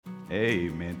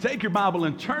Amen. Take your Bible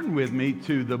and turn with me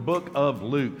to the book of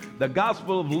Luke, the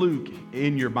Gospel of Luke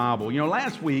in your Bible. You know,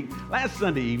 last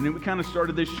Sunday evening, we kind of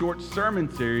started this short sermon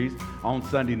series on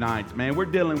Sunday nights. Man, we're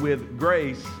dealing with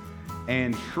grace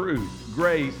and truth.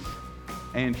 Grace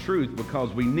and truth,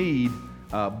 because we need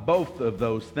both of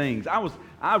those things.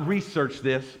 I researched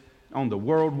this on the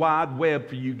World Wide Web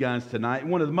for you guys tonight.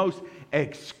 One of the most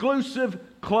exclusive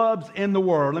clubs in the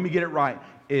world, let me get it right,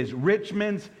 is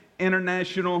Richmond's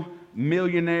International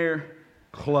Millionaire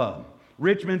Club.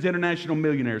 Richmond's International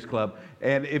Millionaires Club.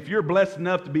 And if you're blessed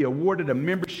enough to be awarded a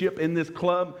membership in this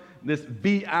club, this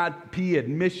VIP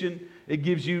admission, it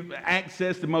gives you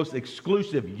access to most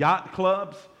exclusive yacht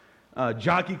clubs,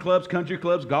 jockey clubs, country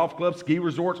clubs, golf clubs, ski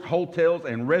resorts, hotels,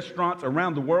 and restaurants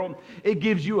around the world. It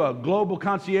gives you a global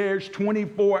concierge,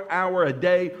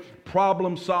 24-hour-a-day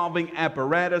problem-solving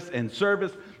apparatus and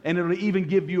service, and it'll even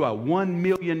give you a $1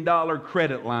 million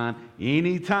credit line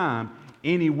anytime,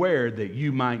 anywhere that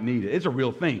you might need it. It's a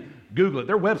real thing. Google it.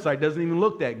 Their website doesn't even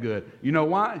look that good. You know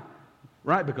why?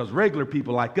 Right? Because regular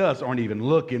people like us aren't even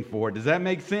looking for it. Does that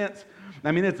make sense?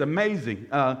 I mean, it's amazing.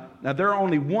 Now, there are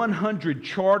only 100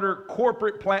 charter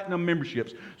corporate platinum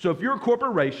memberships. So if you're a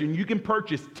corporation, you can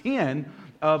purchase 10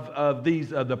 of these,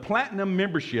 the platinum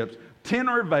memberships. 10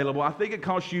 are available. I think it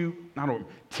costs you,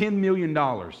 $10 million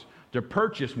to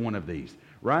purchase one of these,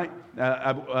 right?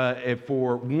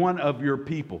 For one of your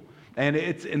people. And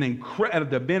it's an incredible,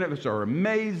 the benefits are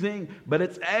amazing, but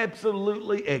it's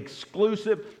absolutely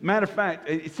exclusive. Matter of fact,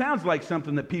 it sounds like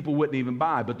something that people wouldn't even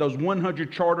buy, but those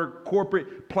 100 charter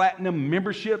corporate platinum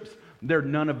memberships, they're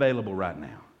none available right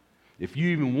now. If you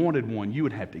even wanted one, you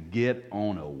would have to get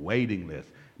on a waiting list.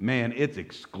 Man, it's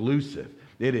exclusive.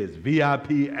 It is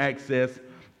VIP access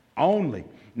only.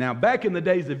 Now, back in the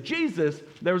days of Jesus,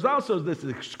 there was also this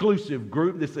exclusive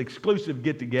group, this exclusive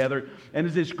get-together, and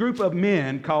it's this group of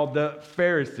men called the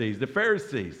Pharisees.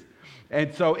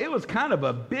 And so it was kind of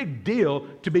a big deal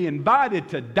to be invited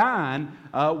to dine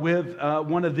with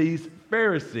one of these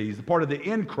Pharisees, part of the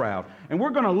in crowd. And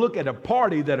we're going to look at a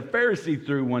party that a Pharisee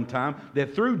threw one time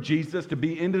that threw Jesus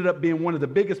ended up being one of the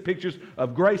biggest pictures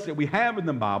of grace that we have in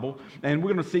the Bible. And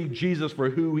we're going to see Jesus for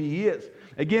who he is.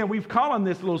 Again, we've called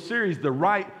this little series the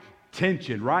right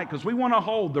tension, right? Because we want to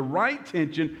hold the right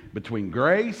tension between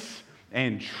grace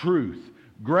and truth.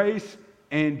 Grace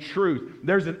and truth.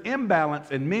 There's an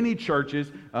imbalance in many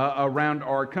churches around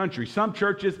our country. Some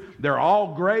churches, they're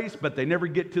all grace, but they never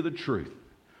get to the truth.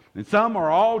 And some are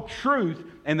all truth,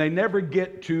 and they never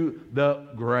get to the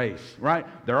grace, right?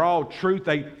 They're all truth.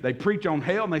 They preach on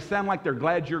hell, and they sound like they're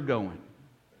glad you're going.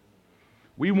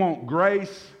 We want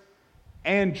grace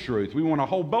and truth. We want to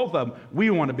hold both of them. We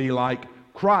want to be like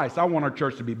Christ. I want our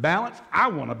church to be balanced. I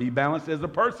want to be balanced as a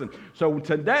person. So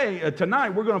tonight,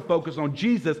 we're going to focus on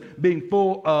Jesus being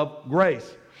full of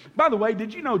grace. By the way,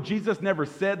 did you know Jesus never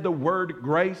said the word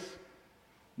grace?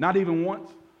 Not even once.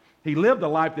 He lived a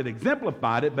life that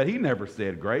exemplified it, but he never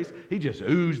said grace. He just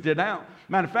oozed it out.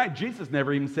 Matter of fact, Jesus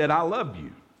never even said, I love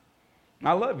you.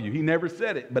 I love you. He never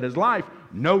said it. But his life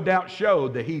no doubt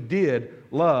showed that he did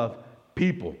love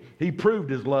people. He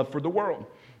proved his love for the world.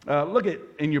 Look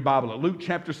in your Bible at Luke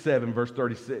chapter 7, verse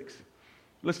 36.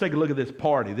 Let's take a look at this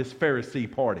party, this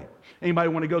Pharisee party. Anybody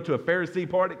want to go to a Pharisee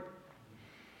party?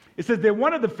 It says that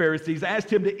one of the Pharisees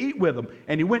asked him to eat with him,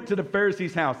 and he went to the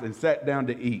Pharisee's house and sat down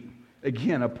to eat.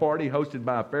 Again, a party hosted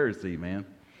by a Pharisee, man.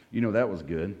 You know that was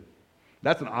good.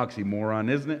 That's an oxymoron,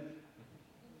 isn't it?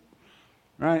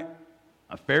 Right?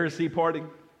 A Pharisee party.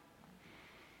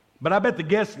 But I bet the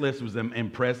guest list was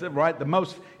impressive, right? The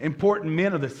most important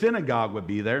men of the synagogue would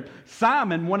be there.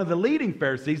 Simon, one of the leading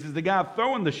Pharisees, is the guy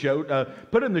throwing the show,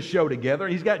 putting the show together.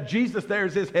 He's got Jesus there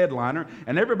as his headliner,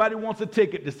 and everybody wants a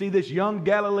ticket to see this young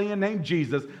Galilean named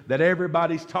Jesus that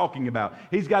everybody's talking about.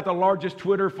 He's got the largest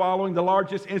Twitter following, the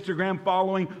largest Instagram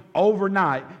following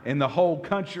overnight in the whole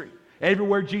country.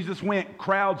 Everywhere Jesus went,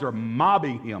 crowds are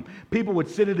mobbing him. People would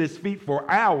sit at his feet for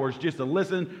hours just to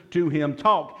listen to him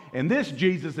talk. And this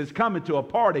Jesus is coming to a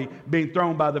party being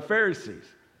thrown by the Pharisees.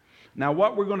 Now,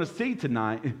 what we're going to see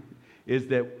tonight is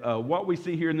that what we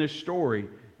see here in this story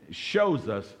shows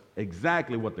us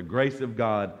exactly what the grace of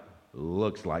God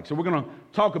looks like. So we're going to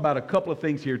talk about a couple of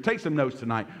things here. Take some notes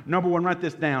tonight. Number one, write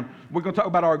this down. We're going to talk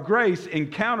about our grace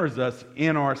encounters us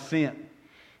in our sin.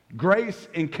 Grace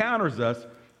encounters us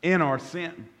in our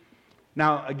sin.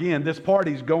 Now, again, this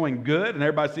party's going good, and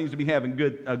everybody seems to be having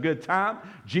a good time.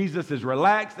 Jesus is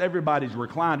relaxed. Everybody's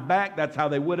reclined back. That's how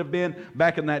they would have been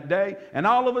back in that day. And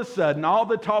all of a sudden, all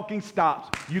the talking stops.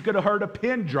 You could have heard a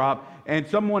pin drop, and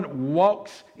someone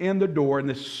walks in the door in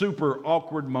this super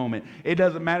awkward moment. It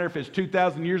doesn't matter if it's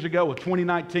 2,000 years ago or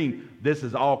 2019. This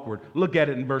is awkward. Look at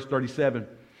it in verse 37.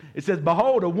 It says,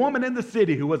 "Behold, a woman in the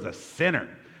city who was a sinner,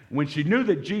 when she knew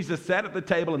that Jesus sat at the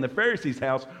table in the Pharisee's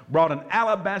house, brought an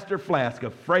alabaster flask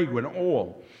of fragrant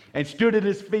oil and stood at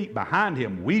his feet behind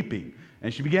him, weeping.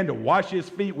 And she began to wash his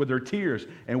feet with her tears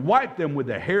and wiped them with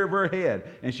the hair of her head.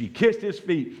 And she kissed his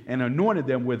feet and anointed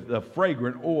them with the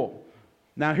fragrant oil."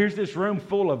 Now here's this room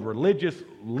full of religious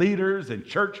leaders and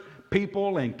church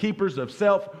people and keepers of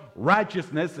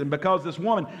self-righteousness. And because this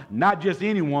woman, not just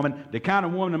any woman, the kind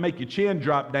of woman to make your chin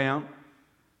drop down,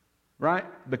 right?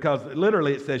 Because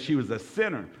literally it says she was a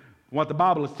sinner. What the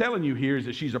Bible is telling you here is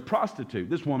that she's a prostitute.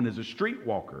 This woman is a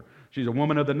streetwalker. She's a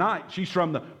woman of the night. She's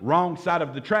from the wrong side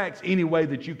of the tracks any way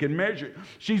that you can measure it.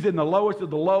 She's in the lowest of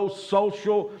the low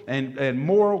social and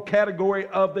moral category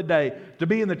of the day. To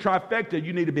be in the trifecta,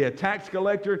 you need to be a tax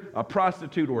collector, a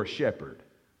prostitute, or a shepherd.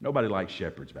 Nobody liked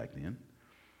shepherds back then,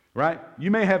 right?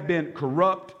 You may have been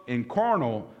corrupt and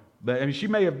carnal, but she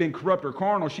may have been corrupt or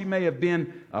carnal. She may have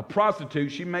been a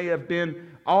prostitute. She may have been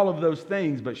all of those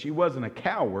things, but she wasn't a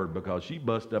coward because she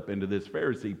bust up into this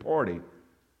Pharisee party.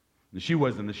 And she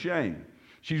wasn't ashamed.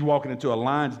 She's walking into a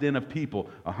lion's den of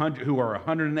people who are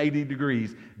 180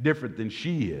 degrees different than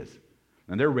she is.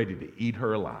 And they're ready to eat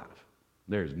her alive.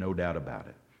 There's no doubt about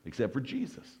it, except for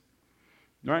Jesus,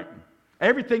 right?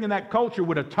 Everything in that culture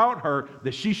would have taught her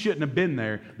that she shouldn't have been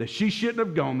there, that she shouldn't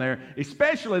have gone there,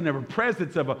 especially in the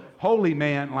presence of a holy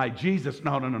man like Jesus.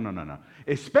 No.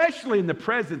 Especially in the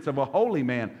presence of a holy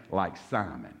man like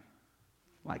Simon.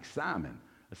 Like Simon,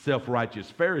 a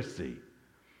self-righteous Pharisee,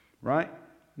 right?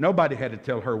 Nobody had to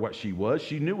tell her what she was.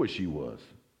 She knew what she was.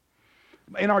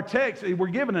 In our text, we're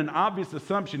given an obvious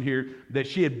assumption here that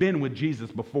she had been with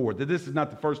Jesus before, that this is not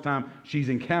the first time she's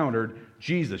encountered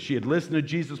Jesus. She had listened to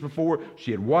Jesus before,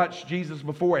 she had watched Jesus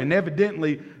before, and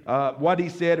evidently what he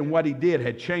said and what he did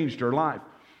had changed her life,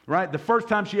 right? The first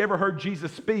time she ever heard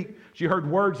Jesus speak, she heard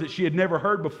words that she had never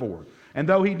heard before. And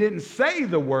though he didn't say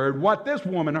the word, what this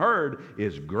woman heard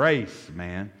is grace,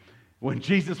 man. When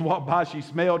Jesus walked by, she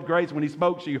smelled grace. When he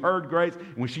spoke, she heard grace.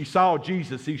 When she saw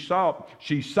Jesus, she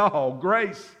saw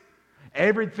grace.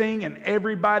 Everything and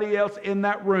everybody else in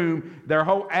that room, their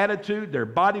whole attitude, their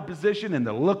body position, and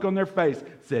the look on their face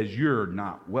says, "You're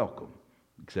not welcome,"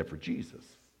 except for Jesus.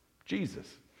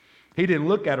 Jesus. He didn't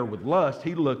look at her with lust.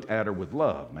 He looked at her with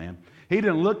love, man. He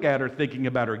didn't look at her thinking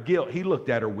about her guilt. He looked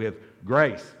at her with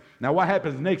grace. Now, what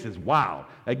happens next is wild.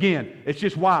 Again, it's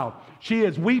just wild. She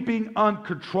is weeping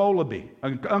uncontrollably.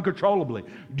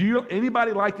 Do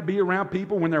anybody like to be around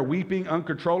people when they're weeping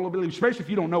uncontrollably, especially if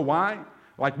you don't know why?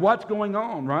 Like, what's going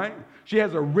on, right? She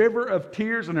has a river of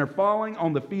tears and they're falling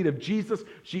on the feet of Jesus.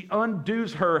 She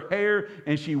undoes her hair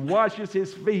and she washes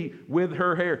his feet with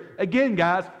her hair. Again,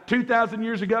 guys, 2,000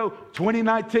 years ago,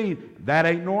 2019, that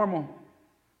ain't normal.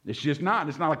 It's just not.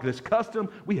 It's not like this custom.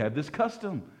 We have this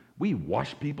custom. We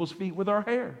wash people's feet with our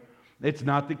hair. It's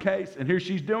not the case. And here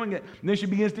she's doing it. And then she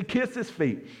begins to kiss his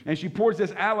feet. And she pours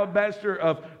this alabaster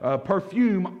of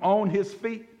perfume on his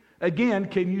feet. Again,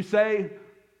 can you say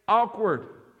awkward?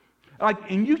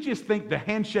 And you just think the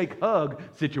handshake hug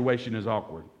situation is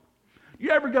awkward.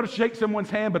 You ever go to shake someone's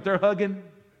hand but they're hugging?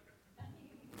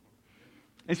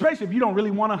 Especially if you don't really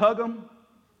want to hug them,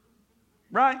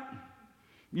 right?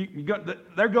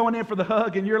 They're going in for the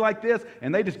hug and you're like this,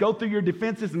 and they just go through your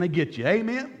defenses and they get you.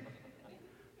 Amen?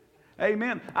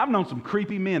 Amen. I've known some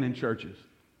creepy men in churches.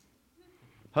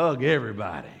 Hug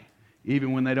everybody,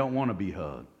 even when they don't want to be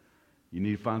hugged. You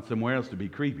need to find somewhere else to be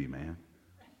creepy, man.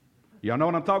 Y'all know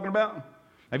what I'm talking about?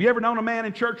 Have you ever known a man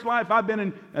in church life? I've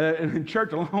been in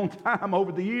church a long time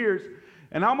over the years,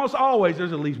 and almost always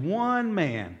there's at least one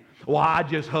man. Well, I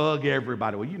just hug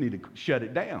everybody. Well, you need to shut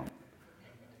it down.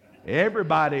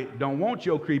 Everybody don't want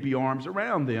your creepy arms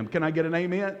around them. Can I get an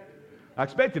amen? I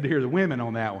expected to hear the women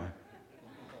on that one.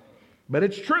 But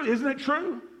it's true, isn't it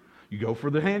true? You go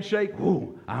for the handshake,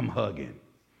 ooh, I'm hugging.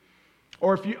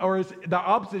 Or it's the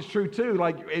opposite is true too.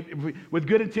 Like with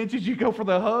good intentions, you go for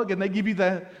the hug and they give you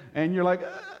that, and you're like,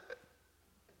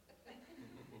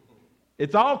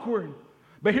 It's awkward.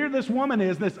 But here this woman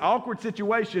is in this awkward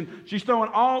situation. She's throwing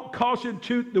all caution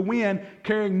to the wind,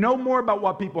 caring no more about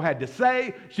what people had to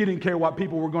say. She didn't care what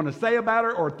people were going to say about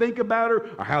her or think about her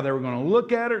or how they were going to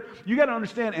look at her. You got to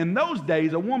understand, in those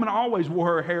days, a woman always wore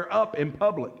her hair up in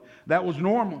public. That was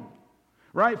normal.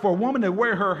 Right? For a woman to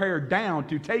wear her hair down,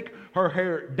 to take her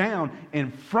hair down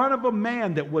in front of a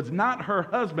man that was not her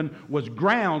husband, was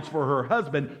grounds for her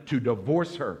husband to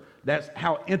divorce her. That's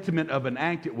how intimate of an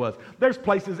act it was. There's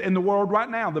places in the world right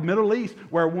now, the Middle East,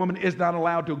 where a woman is not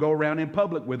allowed to go around in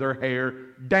public with her hair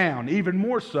down, even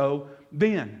more so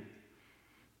then.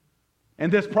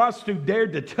 And this prostitute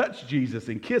dared to touch Jesus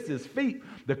and kiss his feet.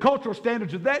 The cultural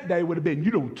standards of that day would have been,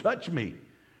 you don't touch me,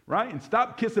 right? And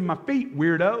stop kissing my feet,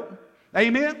 weirdo.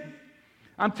 Amen?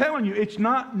 I'm telling you, it's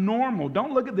not normal.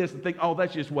 Don't look at this and think, oh,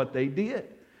 that's just what they did.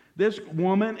 This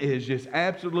woman is just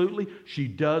absolutely, she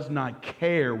does not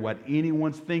care what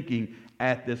anyone's thinking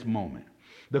at this moment.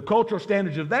 The cultural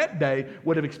standards of that day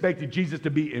would have expected Jesus to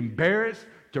be embarrassed,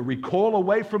 to recoil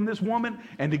away from this woman,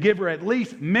 and to give her at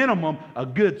least minimum a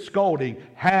good scolding.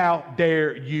 How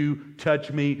dare you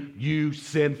touch me, you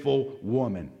sinful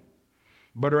woman?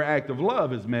 But her act of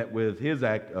love is met with his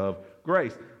act of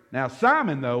grace. Now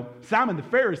Simon, though, Simon the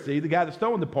Pharisee, the guy that's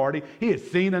throwing the party, he has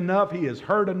seen enough, he has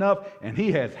heard enough, and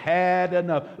he has had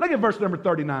enough. Look at verse number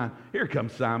 39. Here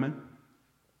comes Simon.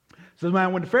 So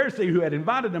when the Pharisee who had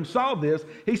invited him saw this,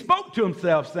 he spoke to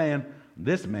himself, saying,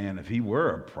 this man, if he were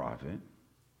a prophet,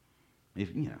 this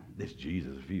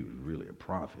Jesus, if he was really a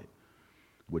prophet,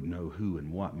 would know who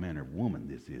and what manner of woman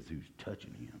this is who's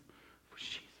touching him. For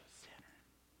she's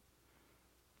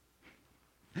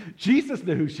a sinner. Jesus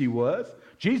knew who she was.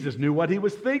 Jesus knew what he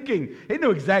was thinking. He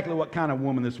knew exactly what kind of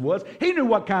woman this was. He knew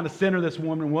what kind of sinner this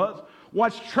woman was.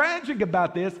 What's tragic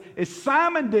about this is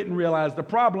Simon didn't realize the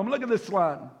problem. Look at this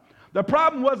slide. The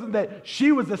problem wasn't that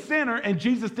she was a sinner and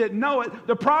Jesus didn't know it.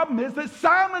 The problem is that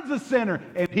Simon's a sinner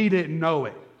and he didn't know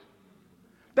it.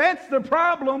 That's the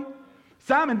problem.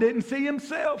 Simon didn't see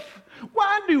himself.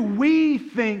 Why do we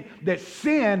think that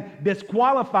sin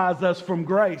disqualifies us from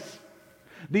grace?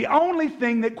 The only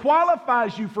thing that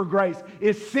qualifies you for grace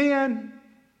is sin.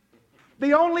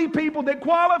 The only people that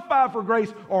qualify for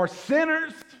grace are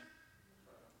sinners.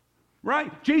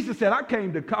 Right? Jesus said, I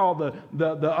came to call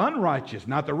the unrighteous,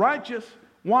 not the righteous.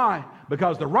 Why?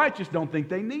 Because the righteous don't think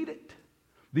they need it.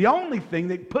 The only thing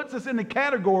that puts us in the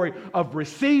category of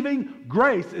receiving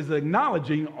grace is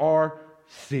acknowledging our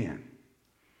sin.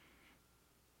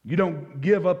 You don't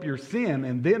give up your sin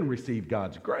and then receive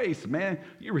God's grace, man.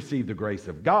 You receive the grace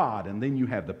of God, and then you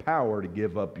have the power to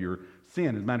give up your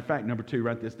sin. As a matter of fact, number 2,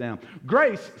 write this down.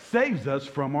 Grace saves us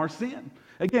from our sin.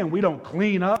 Again, we don't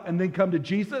clean up and then come to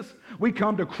Jesus. We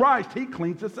come to Christ. He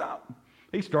cleans us up.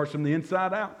 He starts from the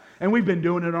inside out. And we've been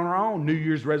doing it on our own. New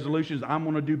Year's resolutions, I'm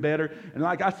going to do better. And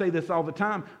like I say this all the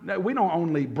time, we don't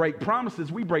only break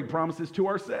promises, we break promises to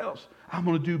ourselves. I'm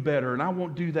going to do better, and I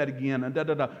won't do that again, and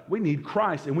da-da-da. We need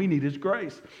Christ, and we need His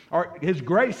grace. His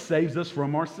grace saves us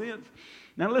from our sins.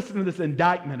 Now listen to this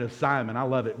indictment of Simon. I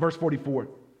love it. Verse 44.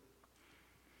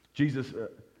 Jesus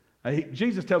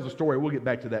tells a story. We'll get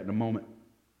back to that in a moment.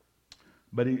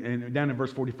 But down in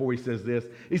verse 44, he says this.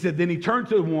 He said, then he turned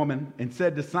to the woman and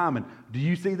said to Simon, do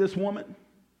you see this woman?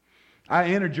 I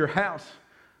entered your house.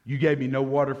 You gave me no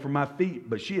water for my feet,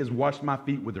 but she has washed my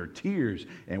feet with her tears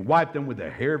and wiped them with the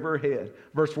hair of her head.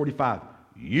 Verse 45,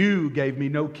 you gave me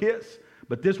no kiss,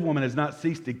 but this woman has not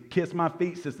ceased to kiss my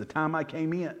feet since the time I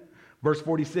came in. Verse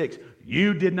 46,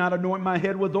 you did not anoint my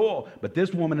head with oil, but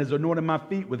this woman has anointed my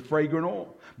feet with fragrant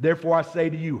oil. Therefore I say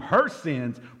to you, her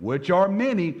sins, which are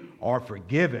many, are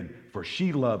forgiven, for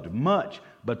she loved much.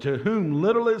 But to whom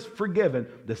little is forgiven,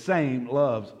 the same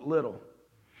loves little.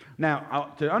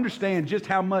 Now, to understand just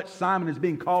how much Simon is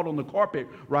being called on the carpet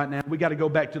right now, we got to go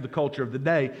back to the culture of the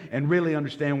day and really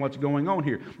understand what's going on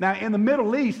here. Now, in the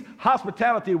Middle East,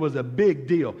 hospitality was a big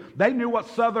deal. They knew what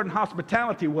Southern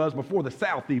hospitality was before the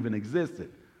South even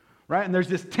existed. Right? And there's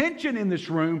this tension in this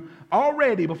room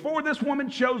already. Before this woman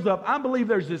shows up, I believe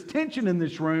there's this tension in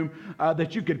this room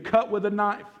that you could cut with a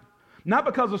knife. Not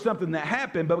because of something that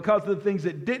happened, but because of the things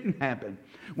that didn't happen.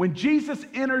 When Jesus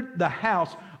entered the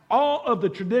house, all of the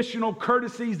traditional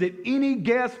courtesies that any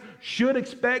guest should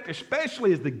expect,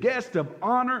 especially as the guest of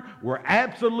honor, were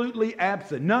absolutely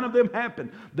absent. None of them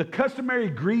happened. The customary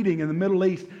greeting in the Middle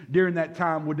East during that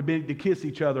time would have been to kiss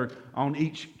each other on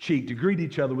each cheek, to greet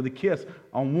each other with a kiss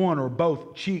on one or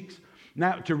both cheeks.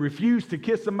 Now, to refuse to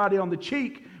kiss somebody on the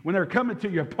cheek when they're coming to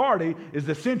your party is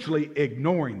essentially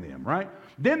ignoring them, right?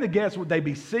 Then the guests, would they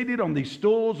be seated on these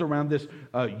stools around this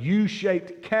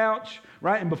U-shaped couch,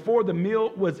 right? And before the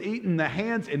meal was eaten, the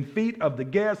hands and feet of the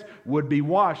guests would be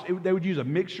washed. They would use a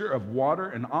mixture of water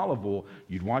and olive oil.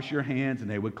 You'd wash your hands and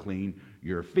they would clean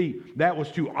your feet. That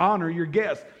was to honor your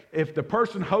guests. If the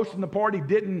person hosting the party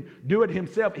didn't do it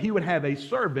himself, he would have a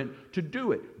servant to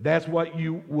do it. That's what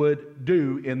you would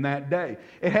do in that day.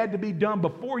 It had to be done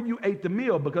before you ate the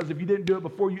meal, because if you didn't do it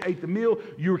before you ate the meal,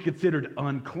 you were considered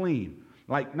unclean.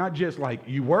 Like, not just like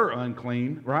you were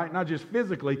unclean, right? Not just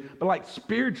physically, but like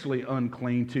spiritually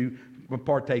unclean to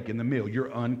partake in the meal.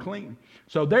 You're unclean.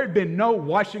 So there'd been no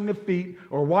washing of feet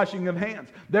or washing of hands.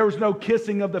 There was no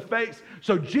kissing of the face.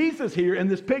 So Jesus here in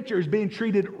this picture is being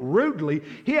treated rudely.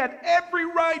 He had every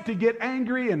right to get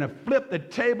angry and to flip the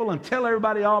table and tell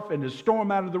everybody off and to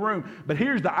storm out of the room. But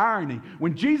here's the irony.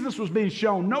 When Jesus was being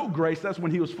shown no grace, that's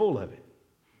when he was full of it.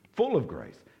 Full of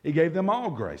grace. He gave them all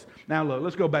grace. Now look,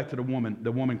 let's go back to the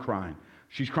woman crying.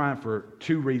 She's crying for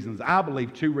two reasons. I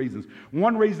believe two reasons.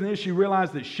 One reason is she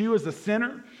realized that she was a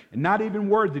sinner and not even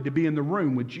worthy to be in the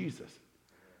room with Jesus.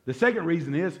 The second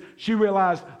reason is she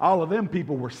realized all of them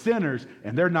people were sinners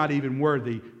and they're not even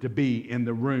worthy to be in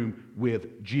the room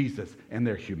with Jesus. And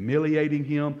they're humiliating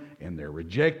him and they're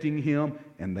rejecting him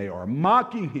and they are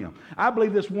mocking him. I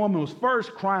believe this woman was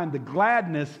first crying the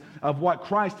gladness of what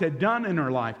Christ had done in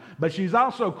her life, but she's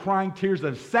also crying tears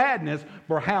of sadness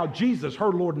for how Jesus,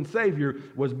 her Lord and Savior,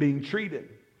 was being treated.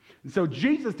 And so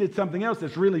Jesus did something else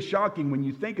that's really shocking when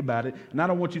you think about it, and I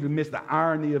don't want you to miss the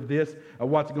irony of this, of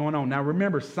what's going on. Now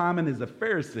remember, Simon is a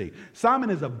Pharisee. Simon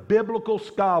is a biblical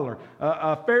scholar.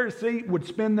 A Pharisee would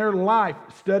spend their life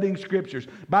studying scriptures.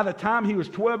 By the time he was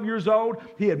 12 years old,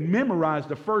 he had memorized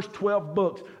the first 12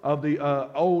 books of the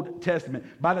Old Testament.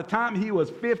 By the time he was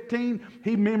 15,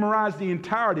 he memorized the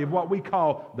entirety of what we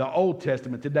call the Old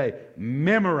Testament today.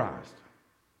 Memorized.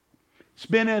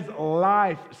 Spent his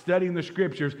life studying the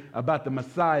scriptures about the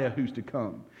Messiah who's to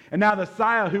come. And now the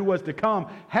Messiah who was to come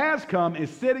has come,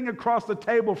 is sitting across the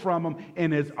table from him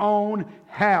in his own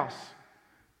house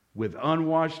with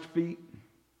unwashed feet,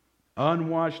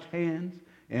 unwashed hands,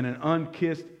 and an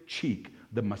unkissed cheek.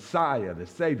 The Messiah, the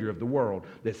Savior of the world,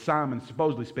 that Simon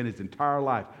supposedly spent his entire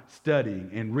life studying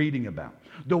and reading about.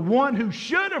 The one who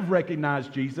should have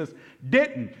recognized Jesus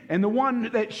didn't. And the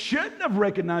one that shouldn't have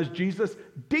recognized Jesus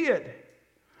did.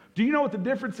 Do you know what the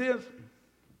difference is?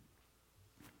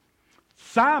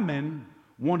 Simon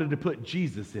wanted to put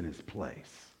Jesus in his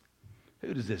place.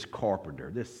 Who does this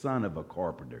carpenter, this son of a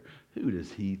carpenter, who does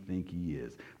he think he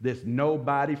is? This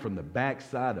nobody from the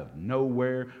backside of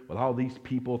nowhere with all these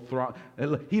people.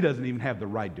 He doesn't even have the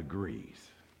right degrees.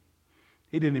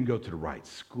 He didn't even go to the right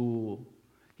school.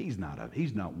 He's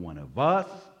not one of us.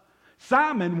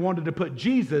 Simon wanted to put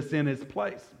Jesus in his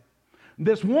place.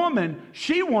 This woman,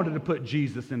 she wanted to put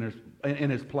Jesus in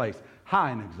his place, high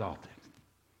and exalted.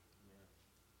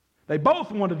 They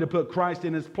both wanted to put Christ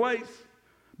in his place,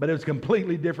 but it was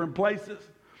completely different places.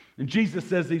 And Jesus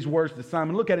says these words to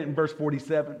Simon. Look at it in verse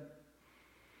 47.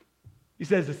 He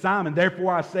says to Simon,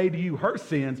 "Therefore I say to you, her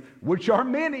sins, which are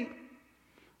many,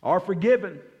 are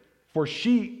forgiven. For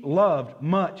she loved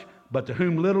much, but to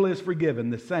whom little is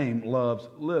forgiven, the same loves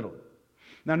little."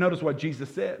 Now notice what Jesus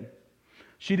said.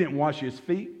 She didn't wash his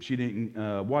feet. She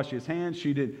didn't wash his hands.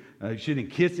 She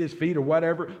didn't kiss his feet or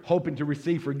whatever, hoping to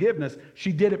receive forgiveness.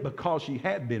 She did it because she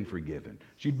had been forgiven.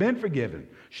 She'd been forgiven.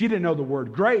 She didn't know the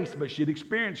word grace, but she'd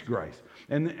experienced grace.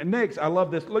 And next, I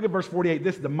love this. Look at verse 48.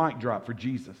 This is the mic drop for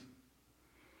Jesus.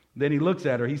 Then he looks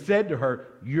at her. He said to her,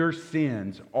 "Your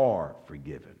sins are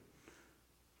forgiven."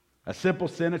 A simple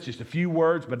sentence, just a few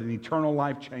words, but an eternal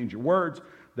life changer. Words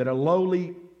that a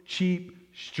lowly, cheap,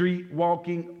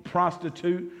 street-walking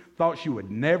prostitute thought she would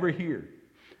never hear.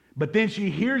 But then she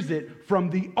hears it from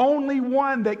the only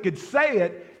one that could say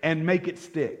it and make it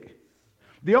stick.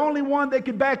 The only one that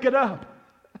could back it up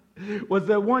was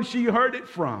the one she heard it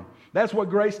from. That's what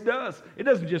grace does. It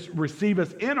doesn't just receive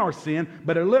us in our sin,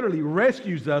 but it literally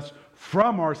rescues us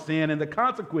from our sin and the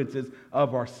consequences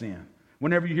of our sin.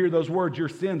 Whenever you hear those words, your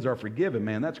sins are forgiven,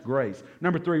 man, that's grace.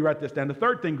 Number 3, write this down. The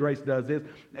third thing grace does is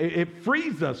it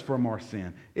frees us from our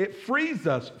sin. It frees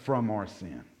us from our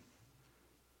sin.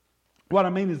 What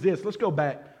I mean is this. Let's go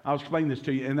back. I'll explain this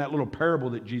to you in that little parable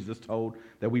that Jesus told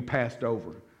that we passed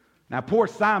over. Now, poor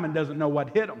Simon doesn't know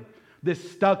what hit him.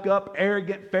 This stuck-up,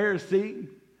 arrogant Pharisee,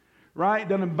 right,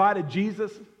 done invited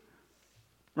Jesus,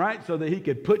 right, so that he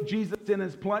could put Jesus in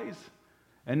his place.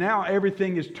 And now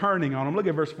everything is turning on him. Look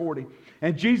at verse 40.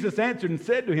 "And Jesus answered and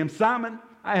said to him, 'Simon,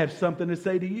 I have something to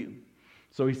say to you.'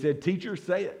 So he said, 'Teacher,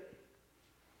 say it.'"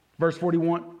 Verse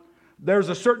 41. "There's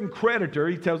a certain creditor,"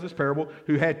 he tells this parable,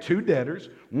 "who had 2 debtors.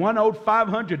 One owed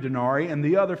 500 denarii and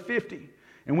the other 50.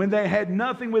 And when they had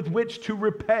nothing with which to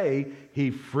repay,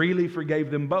 he freely forgave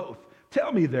them both.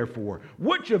 Tell me, therefore,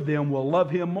 which of them will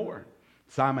love him more?'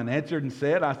 Simon answered and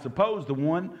said, 'I suppose the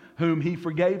one whom he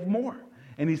forgave more.'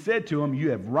 And he said to him, you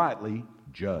have rightly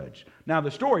judged. Now the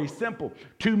story is simple.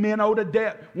 Two men owed a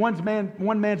debt.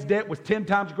 One man's debt was 10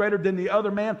 times greater than the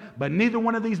other man, but neither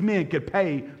one of these men could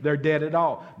pay their debt at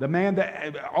all. The man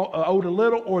that owed a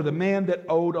little or the man that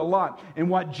owed a lot. And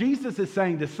what Jesus is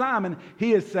saying to Simon,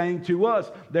 he is saying to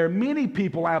us, there are many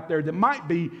people out there that might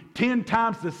be 10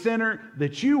 times the sinner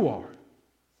that you are.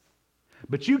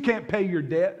 But you can't pay your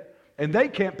debt, and they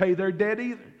can't pay their debt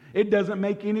either. It doesn't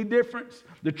make any difference.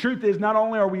 The truth is, not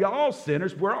only are we all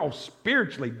sinners, we're all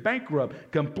spiritually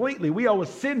bankrupt completely. We owe a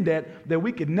sin debt that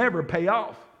we could never pay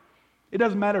off. It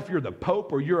doesn't matter if you're the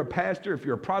Pope or you're a pastor, if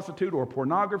you're a prostitute or a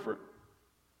pornographer.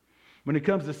 When it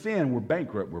comes to sin, we're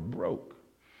bankrupt, we're broke.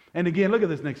 And again, look at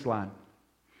this next slide.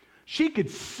 She could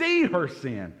see her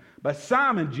sin, but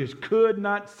Simon just could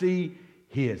not see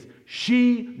his.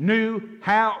 She knew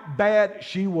how bad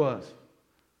she was.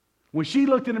 When she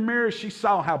looked in the mirror, she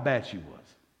saw how bad she was.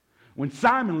 When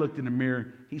Simon looked in the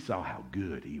mirror, he saw how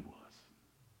good he was.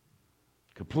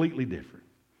 Completely different.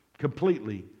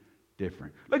 Completely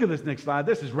different. Look at this next slide.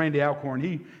 This is Randy Alcorn.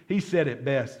 He said it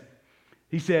best.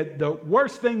 He said, the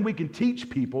worst thing we can teach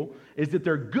people is that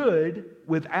they're good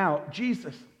without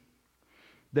Jesus.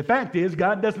 The fact is,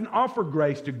 God doesn't offer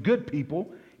grace to good people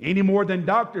any more than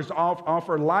doctors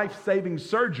offer life-saving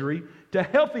surgery to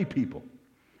healthy people.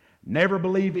 Never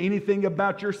believe anything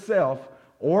about yourself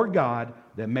or God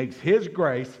that makes His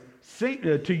grace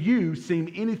to you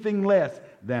seem anything less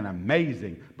than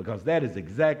amazing, because that is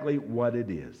exactly what it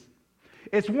is.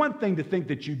 It's one thing to think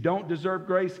that you don't deserve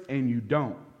grace, and you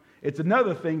don't. It's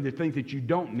another thing to think that you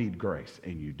don't need grace,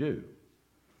 and you do.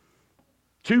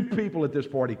 Two people at this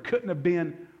party couldn't have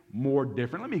been more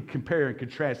different. Let me compare and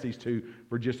contrast these two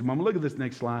for just a moment. Look at this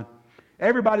next slide.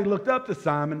 Everybody looked up to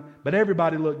Simon, but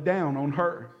everybody looked down on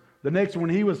her. The next one,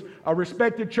 he was a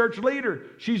respected church leader.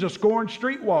 She's a scorned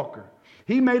streetwalker.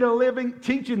 He made a living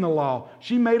teaching the law.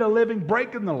 She made a living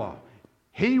breaking the law.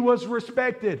 He was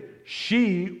respected.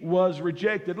 She was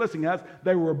rejected. Listen, guys,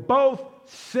 they were both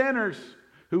sinners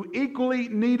who equally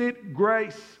needed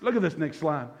grace. Look at this next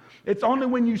slide. It's only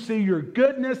when you see your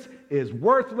goodness is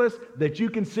worthless that you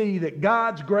can see that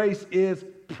God's grace is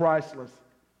priceless.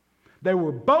 They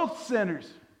were both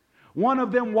sinners. One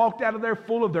of them walked out of there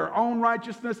full of their own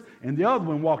righteousness, and the other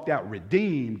one walked out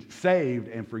redeemed, saved,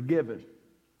 and forgiven.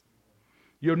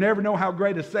 You'll never know how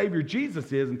great a Savior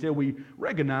Jesus is until we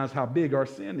recognize how big our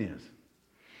sin is.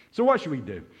 So what should we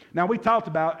do? Now, we talked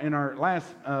about in our last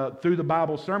Through the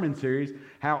Bible sermon series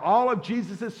how all of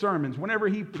Jesus' sermons, whenever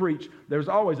he preached, there's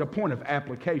always a point of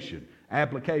application.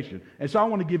 And so I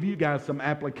want to give you guys some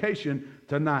application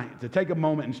tonight to take a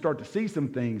moment and start to see some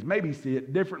things, maybe see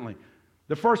it differently.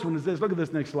 The first one is this. Look at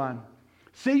this next slide.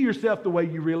 See yourself the way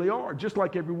you really are, just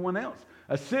like everyone else,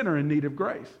 a sinner in need of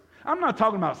grace. I'm not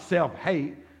talking about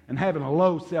self-hate and having a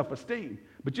low self-esteem,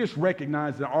 but just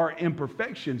recognize that our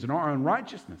imperfections and our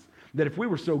unrighteousness, that if we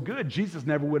were so good, Jesus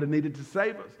never would have needed to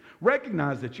save us.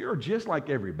 Recognize that you're just like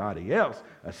everybody else,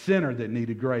 a sinner that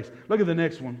needed grace. Look at the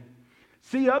next one.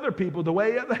 See other people the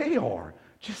way they are,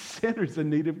 just sinners in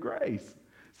need of grace.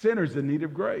 Sinners in need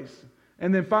of grace.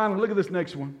 And then finally, look at this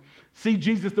next one. See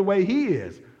Jesus the way he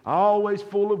is, always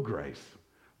full of grace,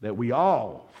 that we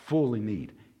all fully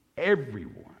need.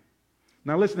 Everyone.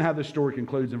 Now listen to how this story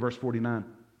concludes in verse 49.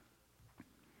 It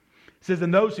says,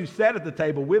 and those who sat at the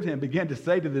table with him began to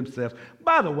say to themselves,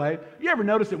 by the way, you ever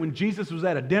notice that when Jesus was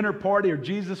at a dinner party or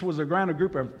Jesus was around a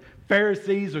group of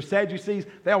Pharisees or Sadducees,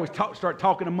 they always start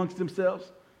talking amongst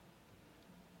themselves?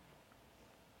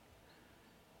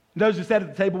 Those who sat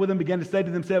at the table with him began to say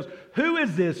to themselves, who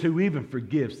is this who even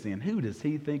forgives sin? Who does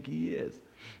he think he is?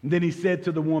 And then he said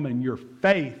to the woman, your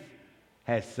faith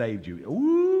has saved you.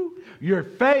 Ooh, your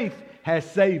faith has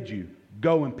saved you.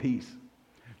 Go in peace.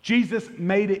 Jesus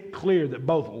made it clear that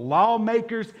both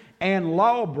lawmakers and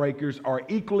lawbreakers are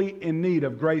equally in need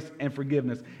of grace and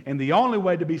forgiveness. And the only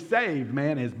way to be saved,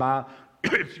 man, is by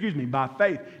by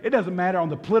faith. It doesn't matter on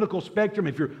the political spectrum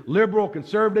if you're liberal,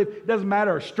 conservative. It doesn't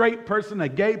matter a straight person, a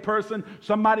gay person,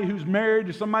 somebody who's married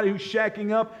or somebody who's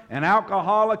shacking up, an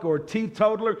alcoholic or a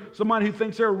teetotaler, somebody who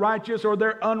thinks they're righteous or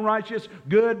they're unrighteous,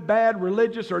 good, bad,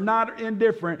 religious or not,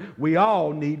 indifferent. We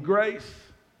all need grace.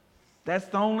 That's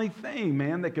the only thing,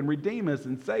 man, that can redeem us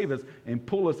and save us and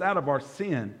pull us out of our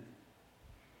sin.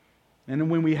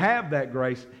 And when we have that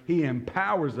grace, he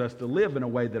empowers us to live in a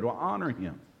way that will honor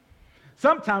him.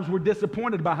 Sometimes we're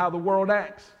disappointed by how the world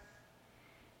acts,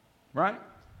 right?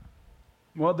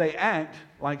 Well, they act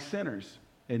like sinners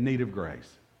in need of grace.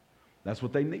 That's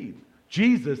what they need.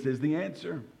 Jesus is the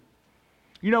answer.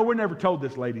 You know, we're never told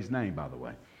this lady's name, by the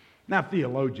way. Now,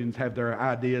 theologians have their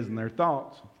ideas and their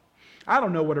thoughts. I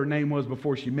don't know what her name was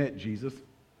before she met Jesus.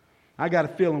 I got a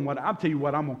feeling I'll tell you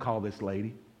what I'm going to call this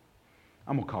lady.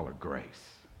 I'm going to call her Grace.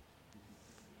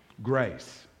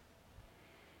 Grace.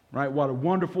 Right? What a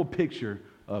wonderful picture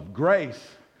of grace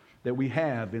that we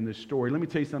have in this story. Let me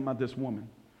tell you something about this woman.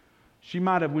 She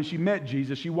might have, when she met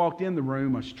Jesus, she walked in the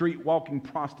room, a street walking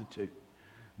prostitute.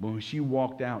 But when she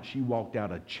walked out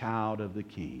a child of the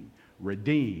King,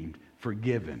 redeemed,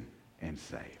 forgiven, and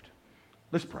saved.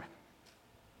 Let's pray.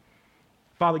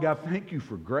 Father God, thank you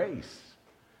for grace.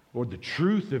 Lord, the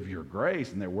truth of your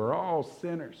grace and that we're all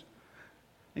sinners.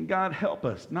 And God, help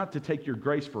us not to take your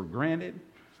grace for granted,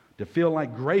 to feel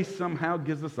like grace somehow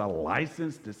gives us a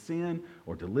license to sin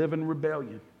or to live in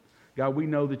rebellion. God, we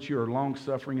know that you are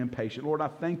long-suffering and patient. Lord, I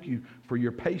thank you for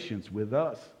your patience with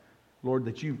us. Lord,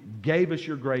 that you gave us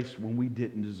your grace when we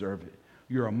didn't deserve it.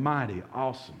 You're a mighty,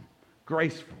 awesome,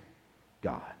 graceful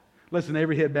God. Listen,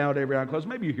 every head bowed, every eye closed.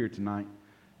 Maybe you're here tonight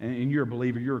and you're a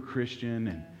believer, you're a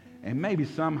Christian, and maybe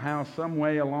somehow, some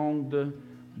way along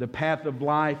the path of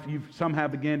life, you've somehow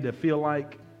began to feel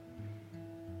like,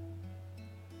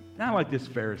 not like this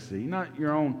Pharisee, not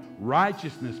your own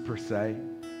righteousness per se,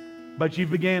 but you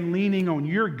began leaning on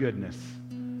your goodness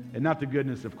and not the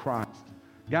goodness of Christ.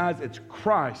 Guys, it's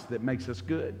Christ that makes us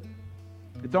good.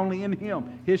 It's only in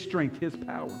Him, His strength, His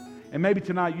power. And maybe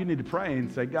tonight you need to pray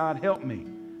and say, God, help me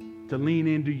to lean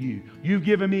into you. You've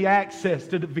given me access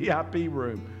to the VIP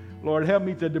room. Lord, help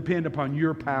me to depend upon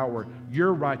your power,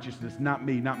 your righteousness, not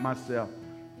me, not myself.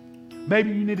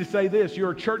 Maybe you need to say this.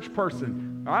 You're a church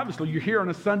person. Obviously, you're here on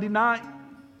a Sunday night.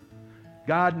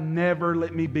 God, never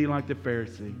let me be like the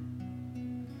Pharisee.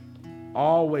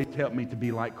 Always help me to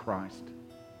be like Christ.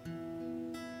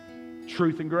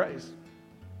 Truth and grace.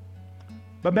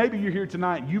 But maybe you're here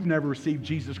tonight and you've never received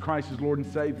Jesus Christ as Lord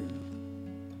and Savior.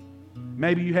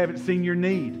 Maybe you haven't seen your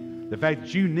need. The fact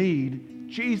that you need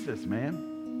Jesus, man.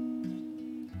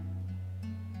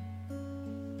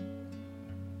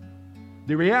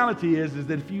 The reality is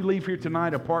that if you leave here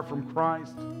tonight apart from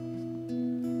Christ,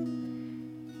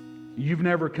 you've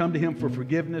never come to Him for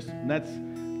forgiveness, and that's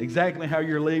exactly how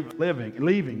you're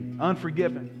leaving,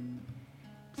 unforgiven,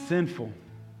 sinful,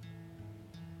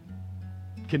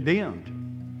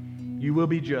 condemned. You will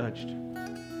be judged.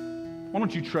 Why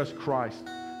don't you trust Christ?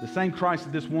 The same Christ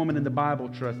that this woman in the Bible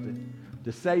trusted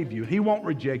to save you. He won't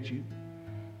reject you.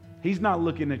 He's not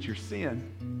looking at your sin.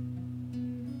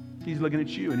 He's looking at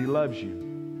you and He loves you.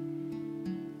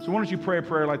 So why don't you pray a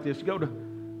prayer like this? Go to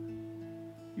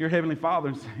your Heavenly Father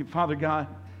and say, Father God,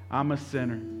 I'm a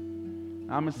sinner.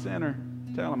 I'm a sinner.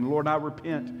 Tell Him, Lord, I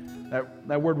repent.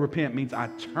 That word repent means I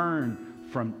turn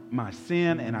from my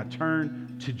sin and I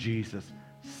turn to Jesus.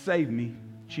 Save me,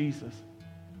 Jesus.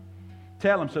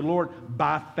 Tell Him, say, Lord,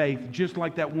 by faith, just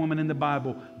like that woman in the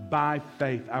Bible, by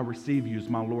faith I receive you as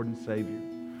my Lord and Savior.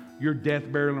 Your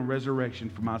death, burial, and resurrection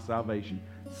for my salvation.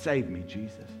 Save me,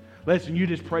 Jesus. Listen, you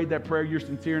just prayed that prayer. You're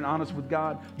sincere and honest with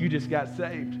God. You just got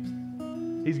saved.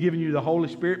 He's given you the Holy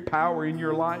Spirit power in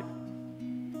your life.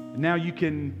 And now you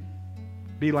can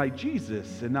be like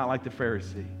Jesus and not like the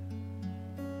Pharisee.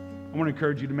 I want to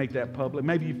encourage you to make that public.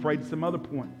 Maybe you've prayed at some other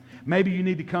point. Maybe you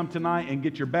need to come tonight and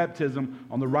get your baptism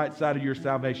on the right side of your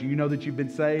salvation. You know that you've been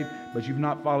saved, but you've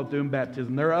not followed through in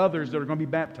baptism. There are others that are going to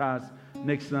be baptized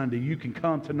next Sunday. You can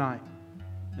come tonight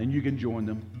and you can join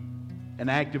them. An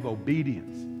act of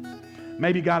obedience.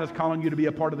 Maybe God is calling you to be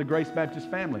a part of the Grace Baptist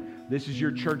family. This is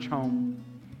your church home.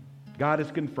 God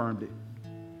has confirmed it.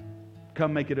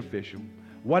 Come make it official.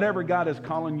 Whatever God is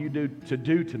calling you to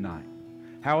do tonight,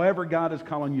 however God is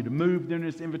calling you to move during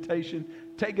this invitation,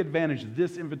 take advantage of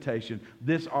this invitation,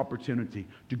 this opportunity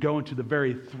to go into the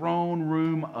very throne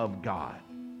room of God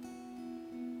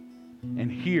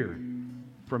and hear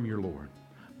from your Lord.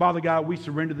 Father God, we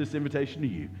surrender this invitation to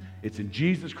you. It's in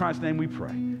Jesus Christ's name we pray.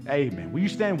 Amen. Will you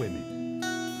stand with me?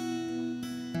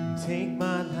 Take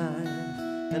my life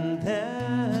and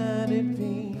let it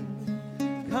be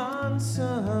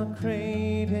consecrated,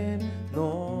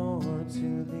 Lord,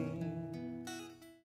 to Thee.